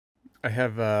I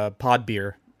have pod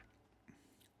beer.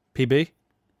 PB?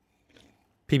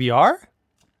 PBR?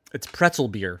 It's pretzel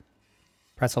beer.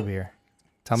 Pretzel beer.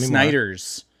 Tell me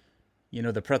Snyder's. You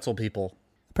know, the pretzel people. more.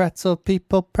 Pretzel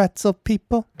people, pretzel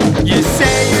people. You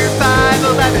say you're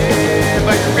 5'11",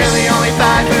 but you're really only 5'7".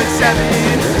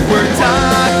 We're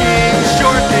talking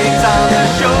short things on the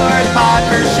short pod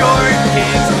for short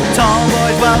kings. Tall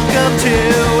boys, welcome to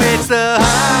It's the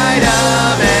Height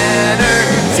of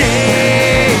Entertainment.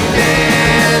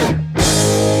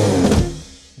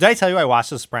 Did I tell you I watched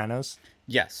The Sopranos?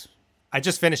 Yes. I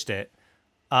just finished it.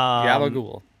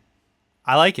 Gabagool.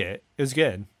 I like it. It was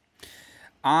good.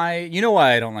 You know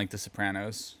why I don't like The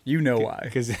Sopranos? You know why.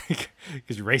 Because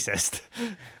you're racist.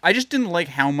 I just didn't like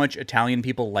how much Italian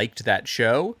people liked that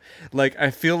show. Like,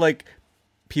 I feel like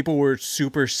people were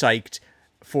super psyched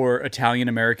for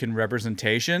Italian-American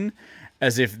representation,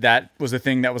 as if that was a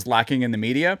thing that was lacking in the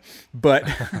media. But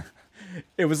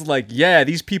it was like, yeah,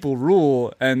 these people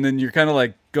rule. And then you're kind of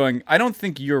like going, I don't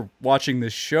think you're watching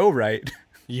this show right.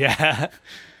 Yeah.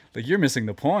 Like, you're missing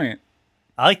the point.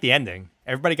 I like the ending.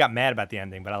 Everybody got mad about the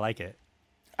ending, but I like it.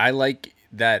 I like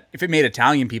that. If it made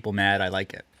Italian people mad, I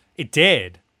like it. It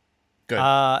did. Good.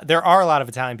 There are a lot of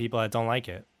Italian people that don't like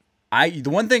it. The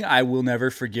one thing I will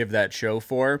never forgive that show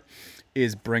for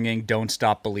is bringing Don't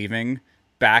Stop Believing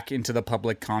back into the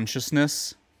public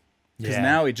consciousness. Because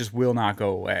now it just will not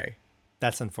go away.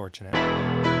 That's unfortunate.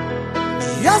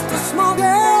 Just a small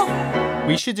girl.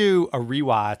 We should do a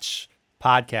rewatch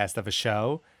podcast of a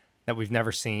show that we've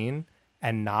never seen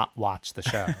and not watch the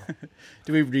show.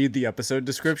 Do we read the episode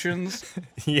descriptions?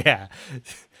 Yeah.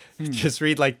 Just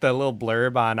read like the little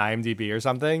blurb on IMDb or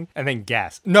something and then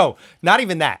guess. No, not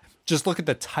even that. Just look at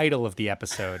the title of the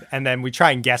episode and then we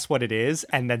try and guess what it is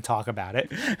and then talk about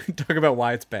it. Talk about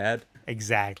why it's bad.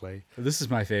 Exactly. This is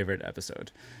my favorite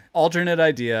episode. Alternate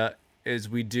idea is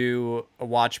we do a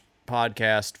watch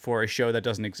podcast for a show that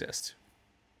doesn't exist.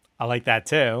 I like that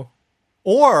too.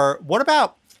 Or what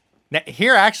about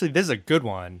here? Actually, this is a good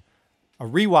one. A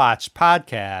rewatch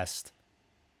podcast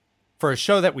for a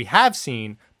show that we have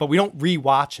seen, but we don't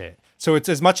rewatch it. So it's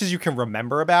as much as you can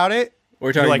remember about it.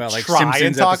 We're talking about like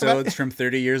Simpsons episodes from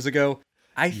 30 years ago.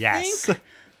 I think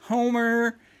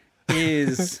Homer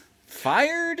is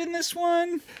fired in this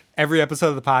one. Every episode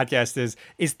of the podcast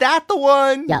is that the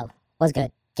one? Yo, what's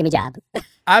good? Give me a job.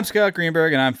 I'm Scott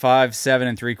Greenberg, and I'm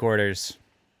 5'7"3/4".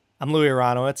 I'm Louis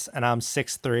Aronowitz, and I'm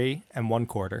 6'3" and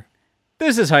 1/4.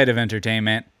 This is Height of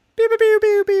Entertainment. Pew, pew,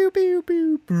 pew, pew, pew,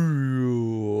 pew,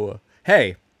 pew.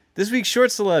 Hey, this week's short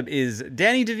celeb is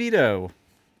Danny Devito.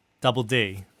 Double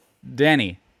D.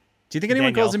 Danny. Do you think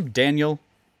anyone Daniel. calls him Daniel?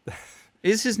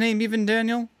 Is his name even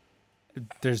Daniel?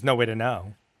 There's no way to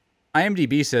know.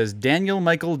 IMDb says Daniel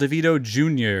Michael DeVito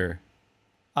Jr.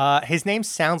 His name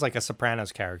sounds like a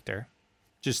Sopranos character.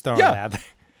 Just throwing Yeah. it out there.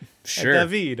 Sure.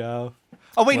 DeVito.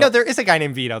 Oh, wait, no, there is a guy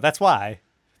named Vito. That's why.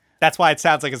 That's why it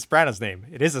sounds like a Sopranos name.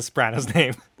 It is a Sopranos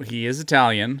name. He is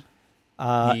Italian.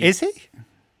 Is he?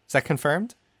 Is that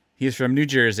confirmed? He's from New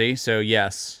Jersey, so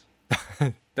yes.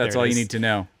 That's all you need to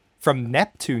know. From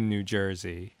Neptune, New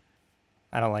Jersey.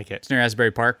 I don't like it. It's near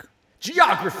Asbury Park.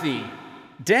 Geography.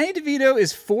 Danny DeVito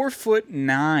is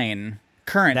 4'9"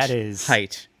 current That is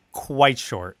height. quite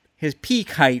short. His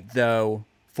peak height, though,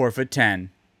 4'10".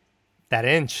 That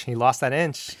inch. He lost that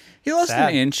inch. He lost Sad.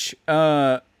 an inch.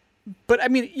 But I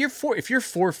mean, if you're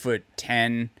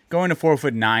 4'10", going to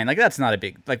 4'9", like that's not a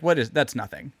big that's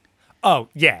nothing. Oh,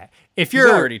 yeah. If You're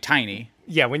you're already tiny.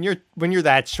 Yeah, when you're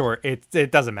that short,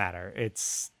 it doesn't matter.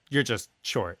 You're just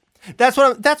short. That's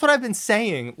what I've been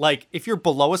saying. Like if you're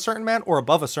below a certain amount or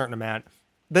above a certain amount,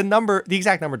 the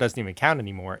exact number doesn't even count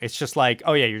anymore. It's just like,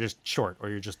 oh yeah, you're just short or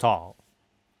you're just tall.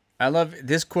 I love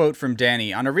this quote from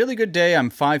Danny. On a really good day, I'm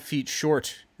 5 feet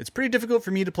short. It's pretty difficult for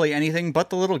me to play anything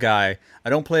but the little guy. I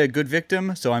don't play a good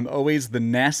victim, so I'm always the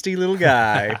nasty little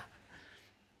guy.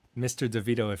 Mr.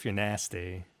 DeVito, if you're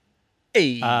nasty.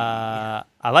 Hey. I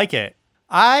like it.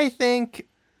 I think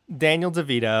Daniel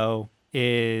DeVito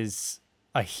is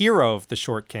a hero of the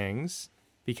Short Kings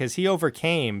because he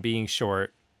overcame being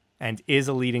short and is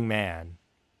a leading man.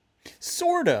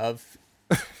 Sort of.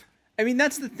 I mean,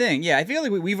 that's the thing. Yeah, I feel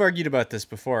like we've argued about this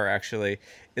before, actually,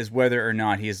 is whether or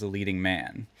not he is the leading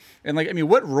man. And, like, I mean,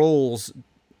 what roles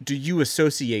do you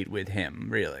associate with him,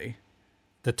 really?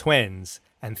 The twins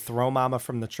and throw mama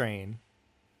from the train.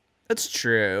 That's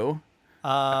true.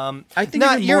 I think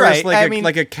No, of it you're more as right.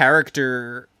 like a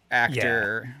character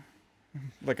actor,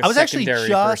 like a I was actually secondary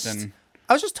just person.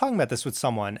 I was just talking about this with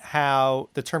someone, how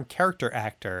the term character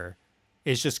actor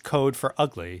is just code for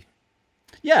ugly.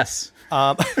 Yes,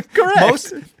 Correct.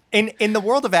 correct. In the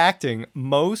world of acting,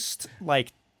 most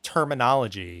like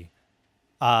terminology.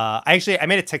 I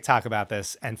made a TikTok about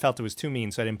this and felt it was too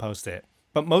mean, so I didn't post it.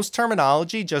 But most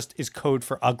terminology just is code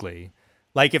for ugly.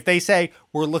 Like if they say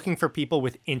we're looking for people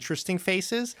with interesting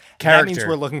faces, that means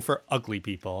we're looking for ugly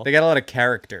people. They got a lot of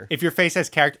character. If your face has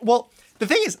character, well, the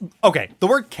thing is, okay, the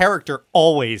word character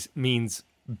always means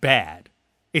bad.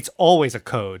 It's always a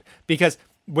code because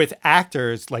with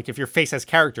actors, like if your face has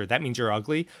character, that means you're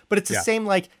ugly. But it's the same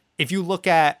like if you look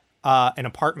at an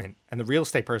apartment and the real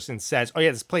estate person says, oh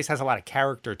yeah, this place has a lot of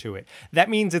character to it. That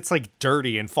means it's like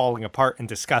dirty and falling apart and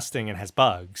disgusting and has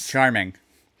bugs. Charming.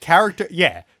 Character,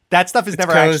 yeah. That stuff is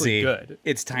never cozy. Actually good.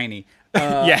 It's tiny.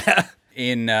 Yeah.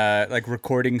 In like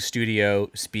recording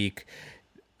studio speak,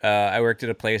 I worked at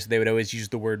a place they would always use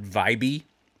the word vibey.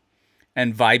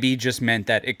 And vibey just meant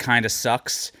that it kind of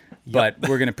sucks, but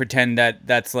we're going to pretend that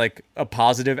that's like a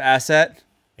positive asset.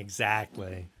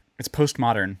 Exactly. It's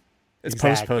postmodern. It's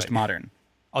postmodern.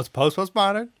 Oh, it's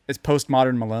postmodern? It's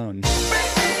postmodern Malone.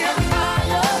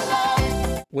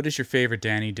 What is your favorite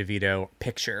Danny DeVito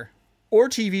picture or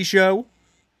TV show?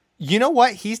 You know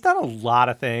what? He's done a lot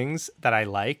of things that I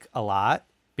like a lot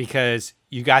because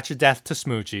you got your Death to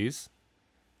Smoochies.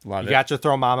 Love it. You got your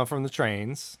Throw Mama from the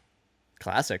Trains.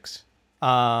 Classics.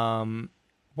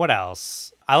 What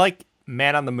else? I like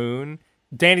Man on the Moon.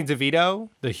 Danny DeVito,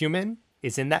 the human,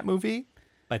 is in that movie.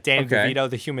 But Danny DeVito,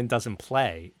 the human, doesn't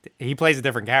play. He plays a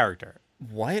different character.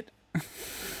 What?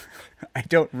 I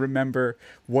don't remember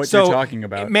what you're talking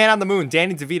about. Man on the Moon,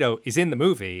 Danny DeVito is in the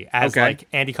movie as like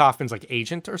Andy Kaufman's like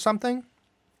agent or something.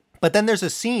 But then there's a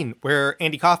scene where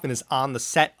Andy Kaufman is on the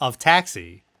set of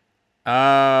Taxi.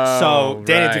 Oh, so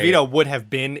Danny DeVito would have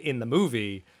been in the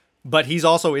movie, but he's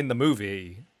also in the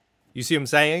movie. You see what I'm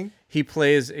saying? He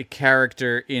plays a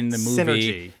character in the movie,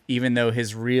 Synergy. Even though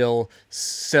his real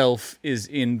self is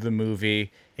in the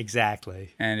movie.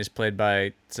 Exactly. And is played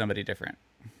by somebody different.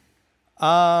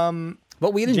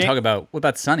 But we didn't talk about, what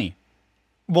about Sonny?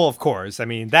 Well, of course. I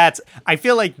mean, I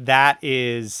feel like that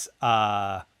is,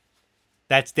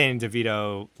 that's Danny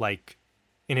DeVito, like,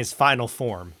 in his final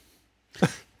form.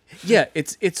 Yeah,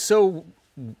 it's so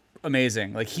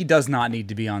amazing. Like, he does not need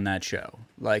to be on that show.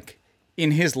 Like,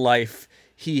 in his life,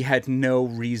 he had no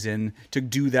reason to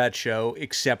do that show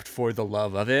except for the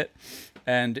love of it.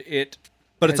 And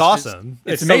but it's awesome.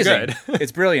 It's so amazing. Good.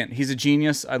 It's brilliant. He's a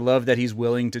genius. I love that he's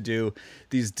willing to do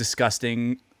these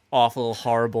disgusting, awful,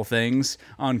 horrible things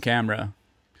on camera.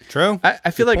 True.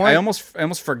 I feel like I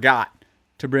almost forgot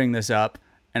to bring this up,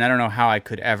 and I don't know how I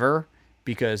could ever,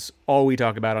 because all we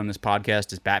talk about on this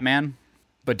podcast is Batman.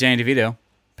 But Danny DeVito,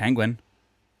 Penguin.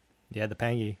 Yeah, the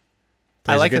Pangy.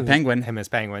 I like Penguin. Him as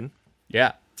Penguin.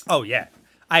 Yeah. Oh yeah.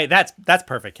 That's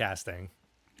perfect casting.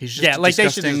 He's just like they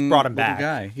should just brought him back.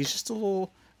 Guy. He's just a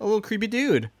little creepy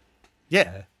dude.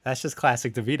 Yeah, that's just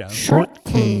classic DeVito. Short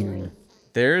King.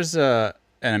 There's an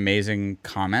amazing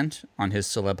comment on his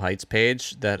Celeb Heights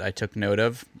page that I took note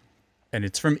of, and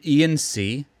it's from Ian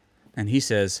C. And he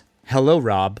says, "Hello,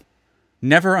 Rob.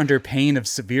 Never under pain of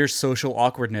severe social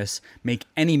awkwardness make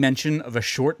any mention of a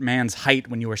short man's height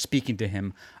when you are speaking to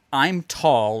him. I'm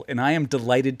tall, and I am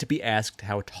delighted to be asked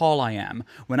how tall I am.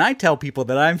 When I tell people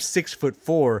that I'm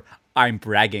 6'4", I'm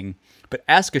bragging. But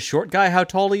ask a short guy how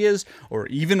tall he is, or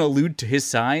even allude to his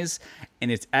size,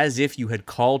 and it's as if you had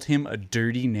called him a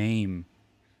dirty name."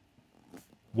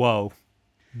 Whoa.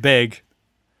 Big.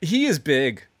 He is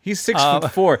big. He's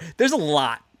 6'4". There's a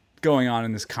lot going on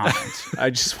in this comment. I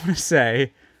just want to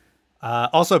say.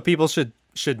 Also, people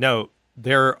should note,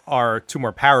 there are 2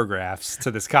 more paragraphs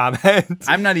to this comment.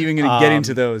 I'm not even going to get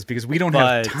into those because we don't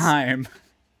have time.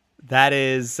 That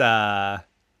is,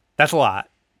 that's a lot.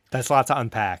 That's a lot to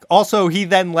unpack. Also, he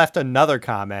then left another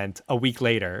comment a week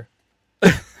later.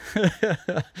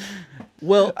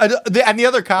 Well, and the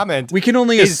other comment... We can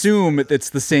only assume it's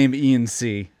the same Ian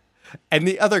C. And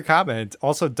the other comment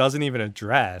also doesn't even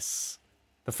address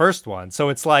the first one. So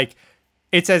it's like,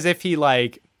 it's as if he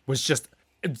like was just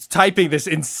typing this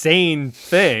insane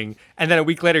thing, and then a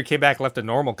week later came back and left a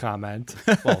normal comment.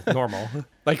 Well, normal.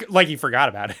 like he forgot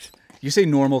about it. You say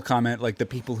normal comment like the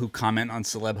people who comment on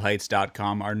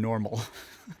celebheights.com are normal.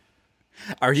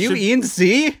 Are you Ian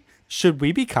C? Should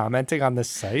we be commenting on this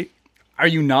site? Are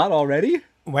you not already?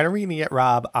 When are we going to get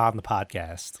Rob on the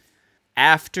podcast?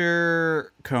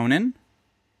 After Conan.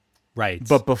 Right.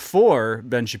 But before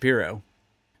Ben Shapiro.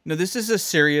 No, this is a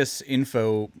serious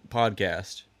info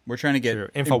podcast. We're trying to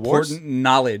get important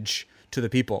knowledge to the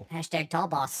people. Hashtag tall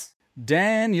boss.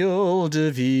 Daniel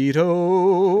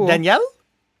DeVito. Daniel?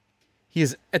 He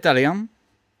is Italian.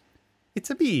 It's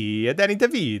a me, Danny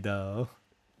DeVito.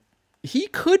 He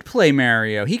could play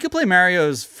Mario. He could play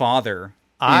Mario's father.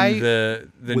 I the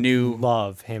would new.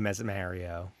 love him as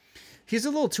Mario. He's a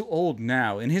little too old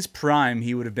now. In his prime,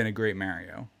 he would have been a great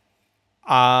Mario.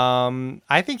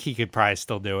 I think he could probably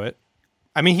still do it.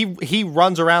 I mean, he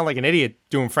runs around like an idiot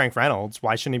doing Frank Reynolds.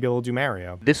 Why shouldn't he be able to do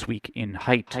Mario? This week in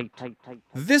height.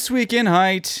 This week in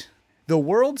height, the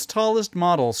world's tallest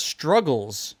model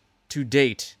struggles to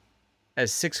date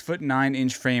as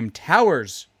 6'9" frame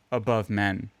towers above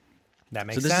men. That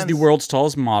makes So this sense. is the world's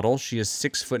tallest model. She is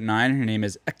 6'9". Her name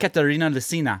is Ekaterina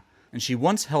Lysina, and she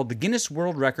once held the Guinness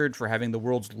World Record for having the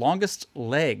world's longest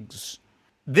legs.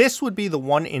 This would be the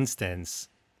one instance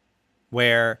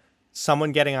where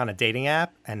someone getting on a dating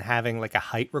app and having like a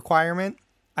height requirement,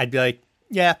 I'd be like,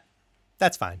 yeah,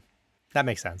 that's fine. That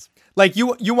makes sense. Like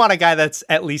you want a guy that's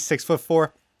at least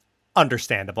 6'4",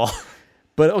 understandable.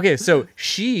 But okay, so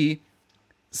she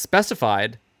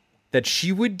specified that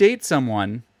she would date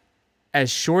someone as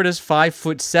short as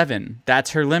 5'7".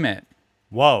 That's her limit.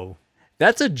 Whoa.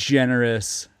 That's a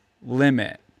generous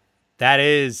limit. That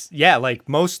is, yeah, like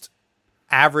most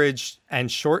average and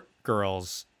short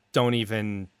girls don't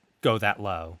even go that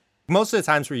low. Most of the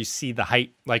times where you see the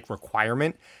height like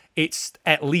requirement, it's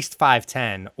at least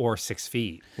 5'10" or 6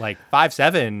 feet. Like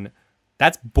 5'7",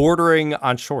 that's bordering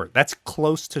on short. That's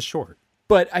close to short.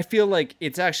 But I feel like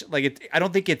it's actually like I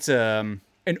don't think it's an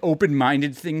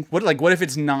open-minded thing. What if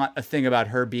it's not a thing about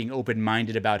her being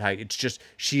open-minded about height? It's just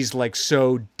she's like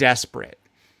so desperate.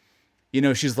 You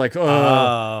know, she's like,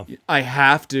 I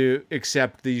have to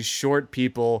accept these short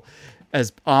people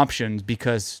as options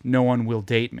because no one will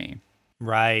date me.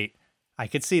 Right. I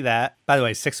could see that. By the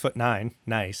way, 6'9".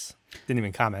 Nice. Didn't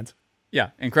even comment. Yeah,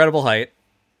 incredible height.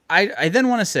 I then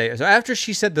want to say, so after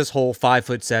she said this whole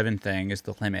 5'7" thing is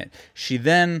the limit, she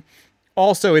then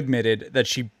also admitted that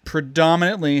she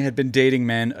predominantly had been dating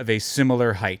men of a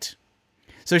similar height.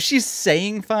 So she's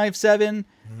saying 5'7",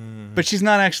 but she's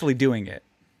not actually doing it.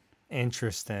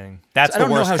 Interesting. That's So the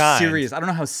worst kind. I don't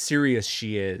know how serious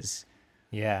she is.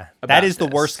 Yeah. about That is the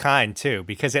this. worst kind, too,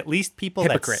 because at least people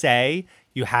Hypocrite. that say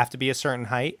you have to be a certain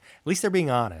height, at least they're being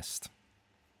honest.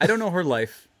 I don't know her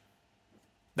life.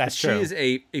 That's She true. is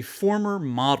a former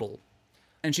model,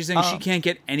 and she's saying she can't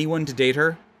get anyone to date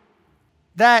her.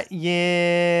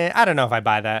 Yeah, I don't know if I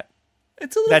buy that.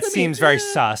 It's a little. That seems very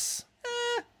sus.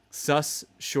 Sus,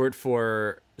 short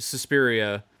for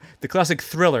Suspiria, the classic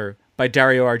thriller by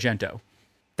Dario Argento.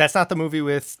 That's not the movie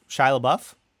with Shia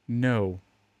LaBeouf? No.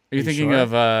 Are you thinking sure? of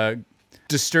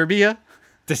Disturbia?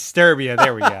 Disturbia,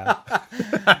 there we go.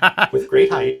 With great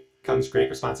height comes great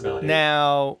responsibility.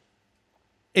 Now,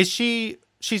 she's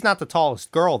not the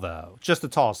tallest girl, though, just the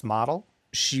tallest model?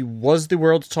 She was the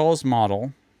world's tallest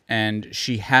model, and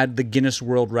she had the Guinness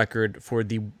World Record for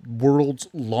the world's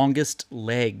longest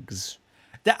legs.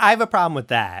 I have a problem with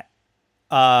that.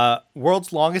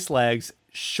 World's longest legs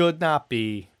should not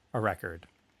be a record.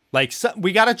 Like,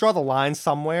 we got to draw the line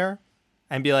somewhere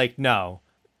and be like, no,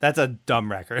 that's a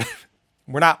dumb record.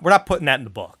 We're not putting that in the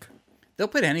book. They'll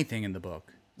put anything in the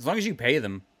book, as long as you pay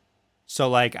them. So,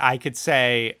 like, I could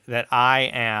say that I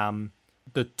am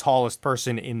the tallest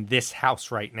person in this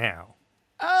house right now.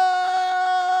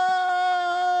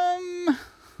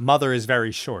 Mother is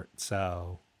very short,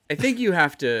 so I think you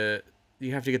have to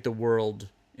get the world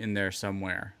in there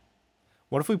somewhere.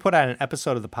 what if we put out an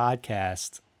episode of the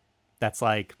podcast that's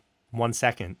like 1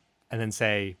 second and then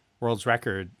say world's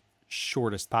record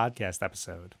shortest podcast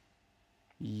episode?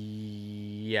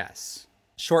 Yes.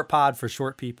 Short pod for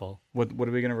short people. What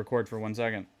are we going to record for 1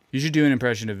 second? You should do an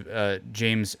impression of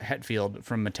James Hetfield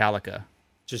from Metallica.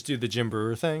 Just do the Jim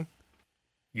Brewer thing.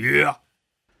 Yeah.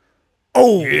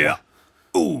 Oh! Yeah.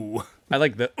 Ooh. I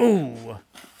like the ooh.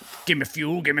 Give me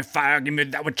fuel, give me fire, give me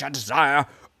that which I desire.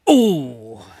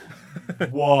 Ooh.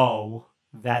 Whoa.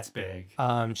 That's big.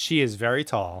 She is very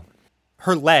tall.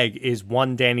 Her leg is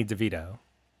one Danny DeVito.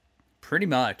 Pretty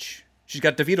much. She's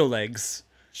got DeVito legs.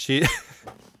 She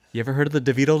You ever heard of the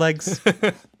DeVito legs?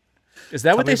 Is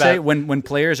that what me they say about- when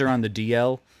players are on the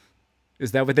DL?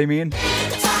 Is that what they mean?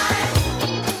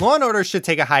 Law and Order should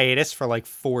take a hiatus for like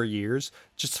 4 years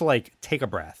just to like take a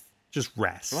breath. Just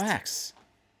rest. Relax.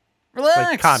 Relax.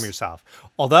 Like calm yourself.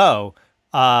 Although,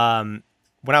 when I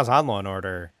was on Law and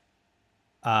Order,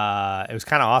 it was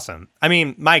kind of awesome. I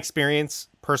mean, my experience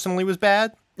personally was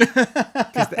bad. 6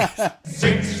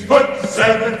 foot,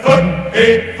 7 foot,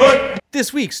 8 foot.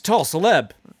 This week's tall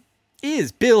celeb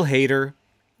is Bill Hader.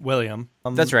 William.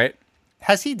 That's right.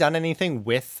 Has he done anything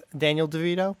with Daniel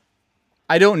DeVito?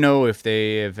 I don't know if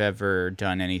they have ever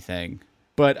done anything,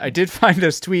 but I did find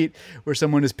this tweet where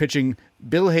someone is pitching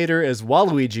Bill Hader as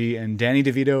Waluigi and Danny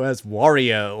DeVito as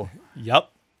Wario.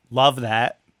 Yup. Love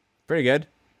that. Pretty good.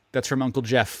 That's from Uncle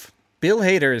Jeff. Bill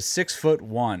Hader is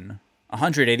 6'1",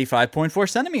 185.4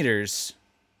 centimeters.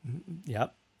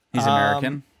 Yep. He's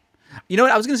American. You know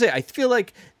what I was gonna say? I feel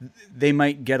like they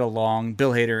might get along,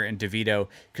 Bill Hader and Devito,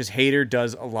 because Hader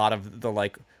does a lot of the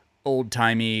like old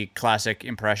timey classic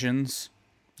impressions.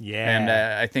 Yeah. And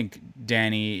I think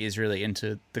Danny is really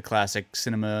into the classic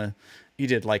cinema. He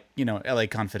did like, L.A.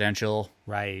 Confidential.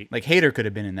 Right. Like Hader could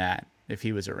have been in that if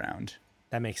he was around.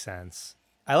 That makes sense.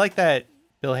 I like that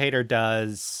Bill Hader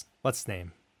does, what's his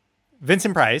name?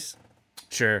 Vincent Price.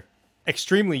 Sure.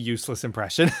 Extremely useless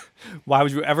impression. Why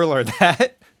would you ever learn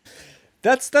that?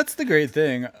 That's the great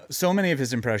thing. So many of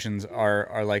his impressions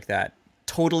are like that.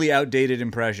 Totally outdated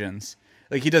impressions.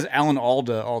 Like he does Alan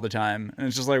Alda all the time. And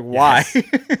it's just like, why?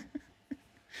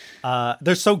 Yes.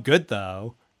 They're so good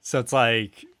though. So it's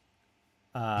like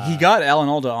he got Alan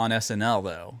Alda on SNL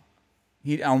though.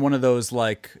 He on one of those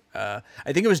like I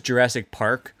think it was Jurassic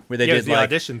Park where they did the like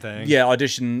audition thing. Yeah,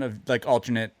 audition of like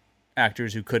alternate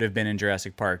actors who could have been in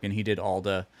Jurassic Park, and he did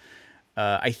Alda.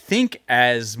 I think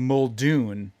as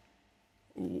Muldoon.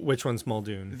 Which one's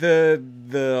Muldoon?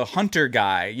 The hunter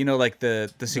guy, like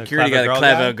the security guy, the clever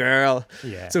clever girl girl.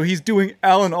 Yeah. So he's doing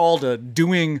Alan Alda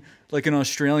doing like an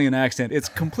Australian accent. It's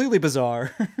completely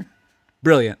bizarre.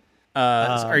 Brilliant.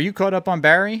 Are you caught up on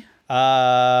Barry?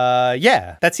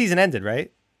 Yeah. That season ended,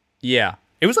 right? Yeah.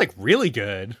 It was like really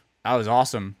good. That was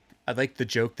awesome. I like the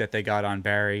joke that they got on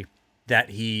Barry that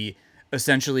he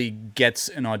essentially gets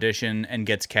an audition and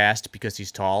gets cast because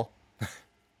he's tall.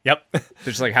 Yep. They're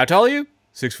just like, how tall are you?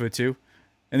 6'2".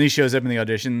 And he shows up in the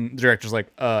audition. The director's like,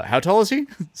 how tall is he?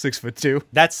 6'2".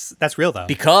 That's real though.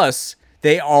 Because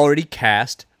they already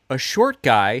cast a short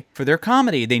guy for their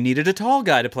comedy. They needed a tall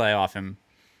guy to play off him.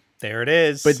 There it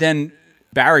is. But then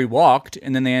Barry walked,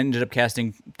 and then they ended up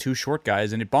casting 2 short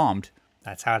guys, and it bombed.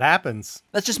 That's how it happens.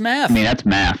 That's just math. I mean, that's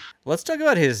math. Let's talk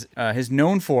about his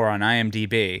known for on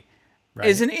IMDb. Right.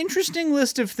 Is an interesting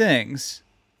list of things.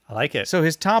 I like it. So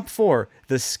his top 4,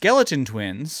 The Skeleton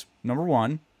Twins, number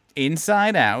 1,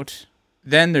 Inside Out.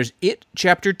 Then there's It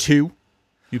Chapter 2.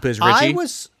 He plays Richie.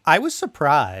 I was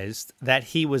surprised that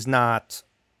he was not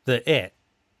the It.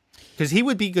 Because he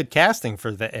would be good casting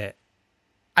for the It.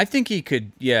 I think he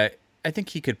could, I think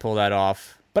he could pull that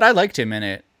off. But I liked him in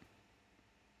it.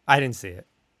 I didn't see it.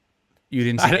 You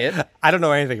didn't see It? I don't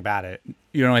know anything about it.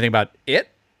 You don't know anything about It?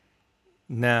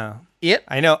 No. It?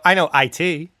 I know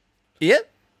IT. It?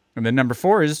 And then number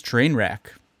 4 is Trainwreck.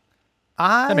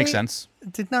 That makes sense.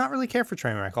 Did not really care for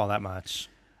Trainwreck all that much.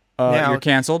 You're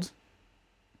canceled.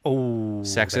 Oh,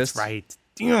 Sexist. That's right.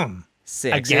 Damn.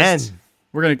 Sexist. Again.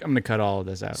 I'm gonna cut all of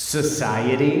this out.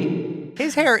 Society.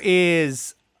 His hair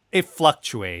it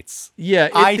fluctuates. Yeah,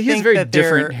 I he has think very that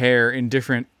different hair in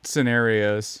different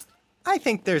scenarios. I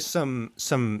think there's some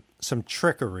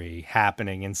trickery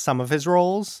happening in some of his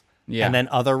roles. Yeah. And then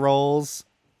other roles.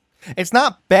 It's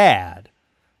not bad,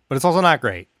 but it's also not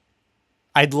great.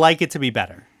 I'd like it to be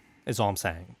better, is all I'm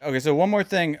saying. Okay, so one more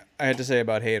thing I had to say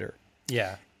about Hader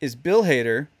Yeah. is Bill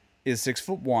Hader is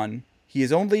 6'1". He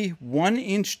is only 1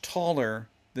 inch taller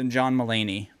than John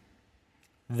Mulaney.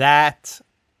 That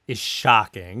is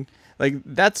shocking. Like,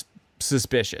 that's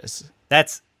suspicious.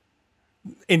 That's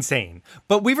insane.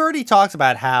 But we've already talked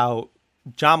about how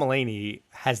John Mulaney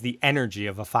has the energy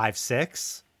of a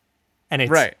 5'6", and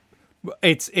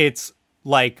it's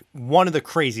like one of the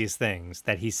craziest things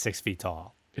that he's 6 feet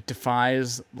tall. It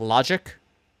defies logic.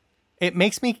 It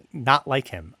makes me not like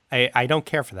him. I don't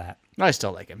care for that. I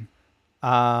still like him.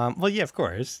 Well, yeah, of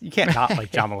course. You can't not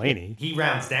like John Mulaney. He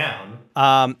rounds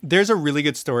down. There's a really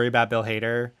good story about Bill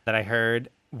Hader that I heard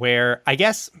where I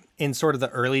guess in sort of the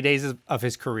early days of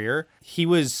his career, he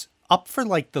was up for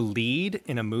like the lead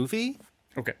in a movie,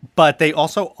 Okay. but they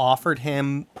also offered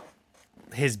him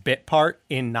his bit part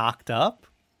in Knocked Up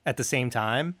at the same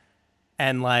time.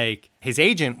 And like his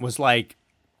agent was like,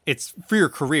 it's for your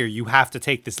career. You have to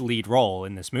take this lead role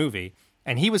in this movie.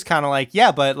 And he was kind of like,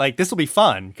 yeah, but like this will be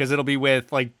fun because it'll be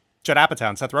with like Judd Apatow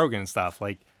and Seth Rogen and stuff.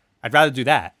 Like, I'd rather do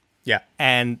that. Yeah.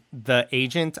 And the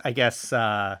agent, I guess,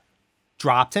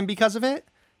 dropped him because of it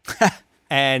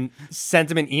and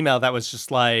sent him an email that was just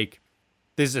like,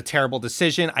 this is a terrible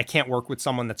decision. I can't work with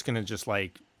someone that's going to just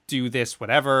like do this,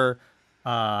 whatever.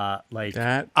 Like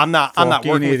That I'm not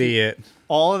working with you. idiot.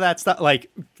 All of that stuff, like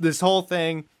this whole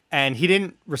thing. And he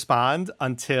didn't respond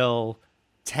until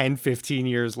 10, 15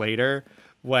 years later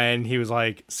when he was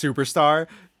like superstar.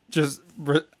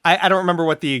 I don't remember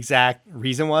what the exact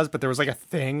reason was, but there was like a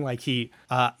thing like he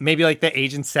maybe like the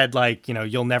agent said like, you know,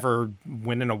 you'll never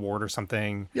win an award or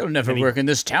something. You'll never work in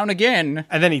this town again.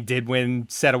 And then he did win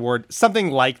said award,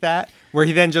 something like that, where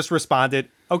he then just responded,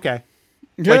 okay.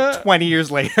 like 20 years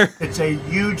later. It's a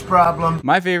huge problem.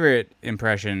 My favorite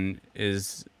impression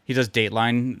is he does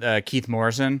Dateline, Keith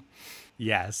Morrison.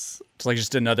 Yes. It's like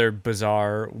just another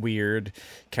bizarre, weird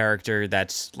character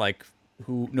that's like,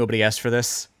 who nobody asked for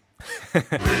this.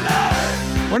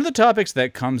 One of the topics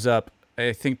that comes up,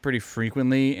 I think, pretty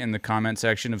frequently in the comment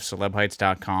section of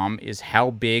celebheights.com is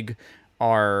how big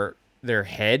are their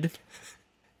head.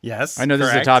 Yes. I know this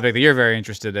is a topic that you're very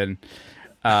interested in.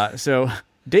 So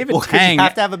David Tang, you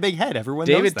have to have a big head. Everyone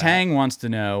knows David that. Tang wants to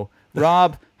know,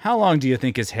 Rob, how long do you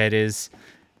think his head is?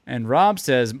 And Rob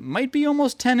says, might be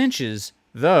almost 10 inches,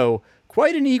 though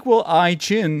quite an equal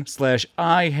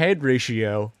eye-chin/eye-head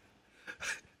ratio.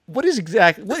 What is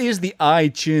the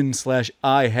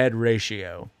eye-chin/eye-head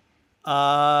ratio?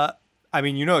 I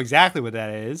mean, you know exactly what that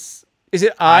is. Is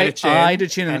it eye to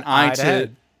chin and eye to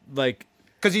head. like?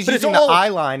 Because he's But it's using the all- eye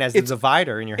line as the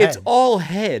divider in your head. It's all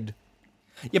head.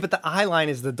 Yeah, but the eye line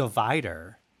is the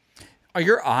divider. Are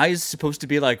your eyes supposed to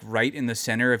be like right in the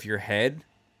center of your head?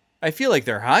 I feel like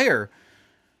they're higher.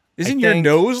 Isn't your think-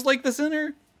 nose like the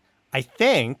center? I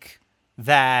think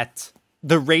that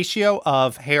the ratio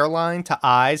of hairline to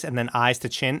eyes and then eyes to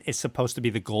chin is supposed to be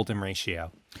the golden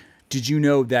ratio. Did you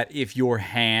know that if your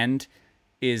hand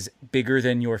is bigger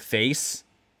than your face,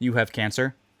 you have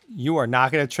cancer? You are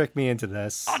not going to trick me into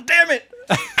this. Oh, damn it!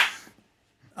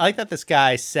 I like that this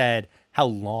guy said, how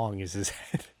long is his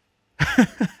head?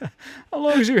 How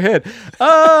long is your head?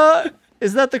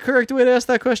 Is that the correct way to ask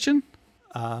that question?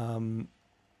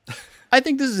 I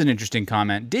think this is an interesting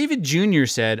comment. David Jr.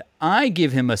 said, I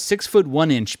give him a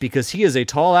 6'1" because he is a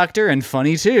tall actor and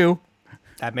funny too.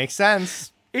 That makes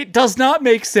sense. It does not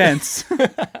make sense.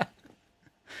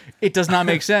 It does not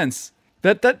make sense.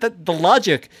 That the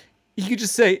logic, you could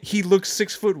just say he looks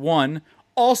 6'1".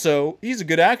 Also, he's a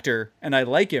good actor and I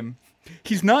like him.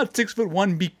 He's not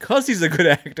 6'1" because he's a good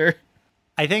actor.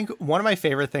 I think one of my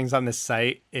favorite things on this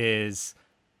site is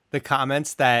the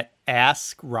comments that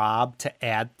ask Rob to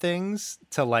add things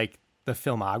to like the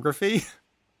filmography.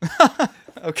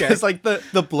 Okay. Because like the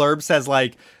blurb says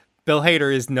like Bill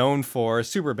Hader is known for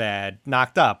Superbad,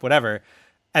 Knocked Up, whatever.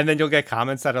 And then you'll get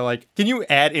comments that are like, can you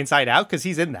add Inside Out? Because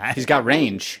he's in that. He's got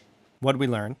range. What did we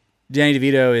learn? Danny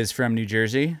DeVito is from New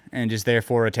Jersey and is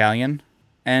therefore Italian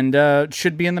and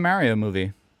should be in the Mario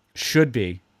movie. Should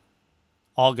be.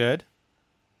 All good.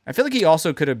 I feel like he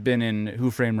also could have been in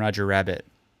Who Framed Roger Rabbit.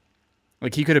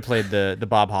 Like he could have played the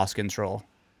Bob Hoskins role,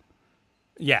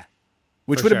 Yeah.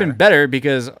 which For would have sure. been better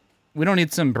because we don't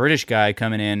need some British guy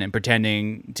coming in and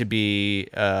pretending to be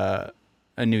a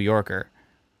New Yorker.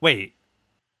 Wait.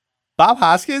 Bob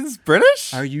Hoskins,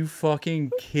 British? Are you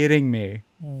fucking kidding me?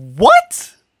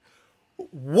 What?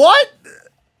 What?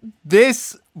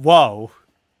 Whoa.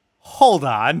 Hold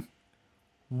on.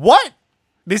 What?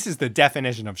 This is the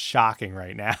definition of shocking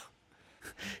right now.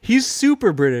 He's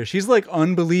super British. He's like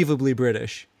unbelievably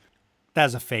British.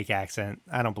 That's a fake accent.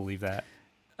 I don't believe that.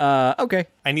 Okay.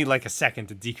 I need like a second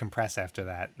to decompress after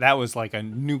that. That was like a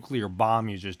nuclear bomb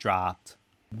you just dropped.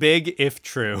 Big if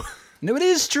true. No, it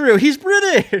is true. He's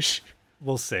British.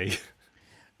 We'll see.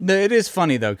 No, it is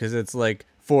funny though, because it's like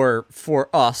for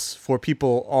us, for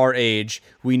people our age,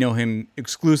 we know him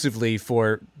exclusively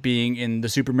for being in the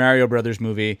Super Mario Brothers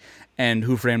movie and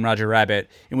Who Framed Roger Rabbit,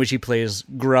 in which he plays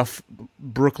gruff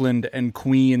Brooklyn and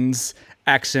Queens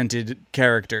accented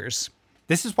characters.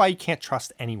 This is why you can't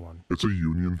trust anyone. It's a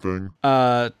union thing.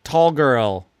 Tall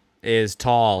girl is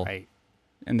tall, Right.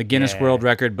 and the Guinness Yeah. World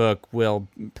Record book will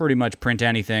pretty much print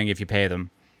anything if you pay them.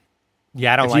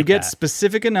 Yeah, I don't If like you get that.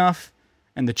 specific enough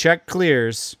and the check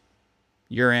clears,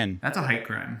 you're in. That's a height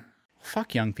crime.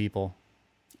 Fuck young people.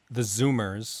 The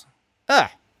Zoomers.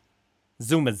 Ah,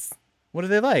 Zoomers. what are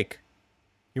they like?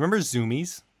 You remember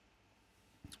Zoomies?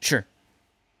 Sure.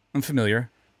 I'm familiar.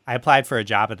 I applied for a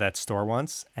job at that store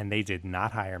once, and they did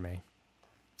not hire me.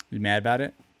 You mad about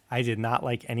it? I did not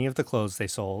like any of the clothes they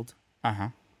sold. Uh-huh.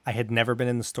 I had never been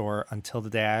in the store until the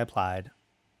day I applied.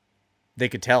 They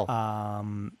could tell.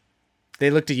 They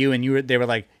looked at you and they were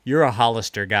like, "You're a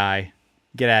Hollister guy.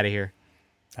 Get out of here."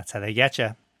 That's how they get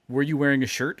you. Were you wearing a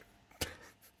shirt?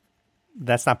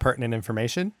 That's not pertinent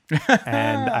information,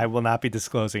 and I will not be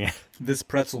disclosing it. This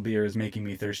pretzel beer is making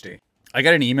me thirsty. I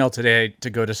got an email today to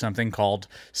go to something called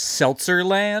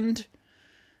Seltzerland,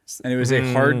 and it was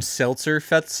a hard seltzer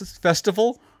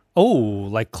festival, Oh,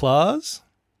 like claws?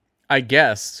 I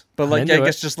guess. But like, into I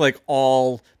guess it. just like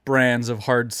all brands of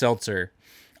hard seltzer.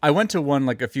 I went to one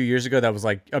like a few years ago that was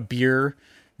like a beer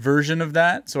version of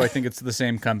that, so I think it's the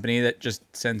same company that just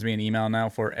sends me an email now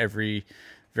for every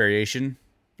variation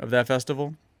of that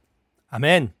festival. I'm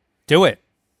in. Do it.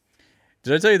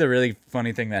 Did I tell you the really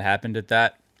funny thing that happened at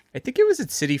that? I think it was at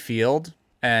Citi Field,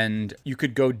 and you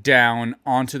could go down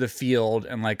onto the field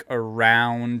and like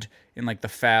around in like the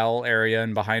foul area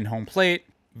and behind home plate.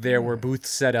 There were booths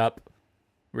set up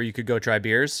where you could go try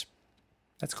beers.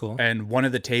 That's cool. And one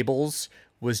of the tables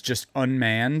was just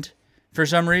unmanned for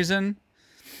some reason.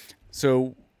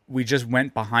 So we just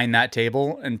went behind that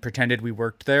table and pretended we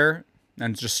worked there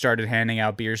and just started handing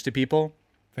out beers to people.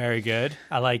 Very good.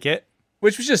 I like it.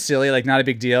 Which was just silly, like not a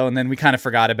big deal. And then we kind of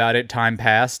forgot about it. Time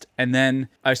passed. And then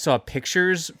I saw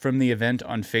pictures from the event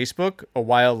on Facebook a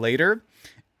while later.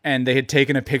 And they had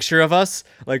taken a picture of us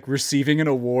like receiving an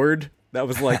award that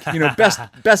was like, you know, best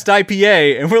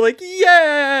IPA. And we're like,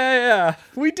 yeah,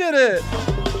 we did it.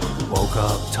 Woke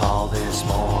up tall this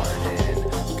morning,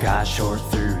 got short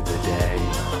through the day.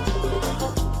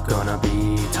 Gonna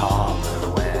be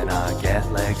taller when I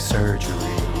get leg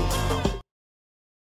surgery.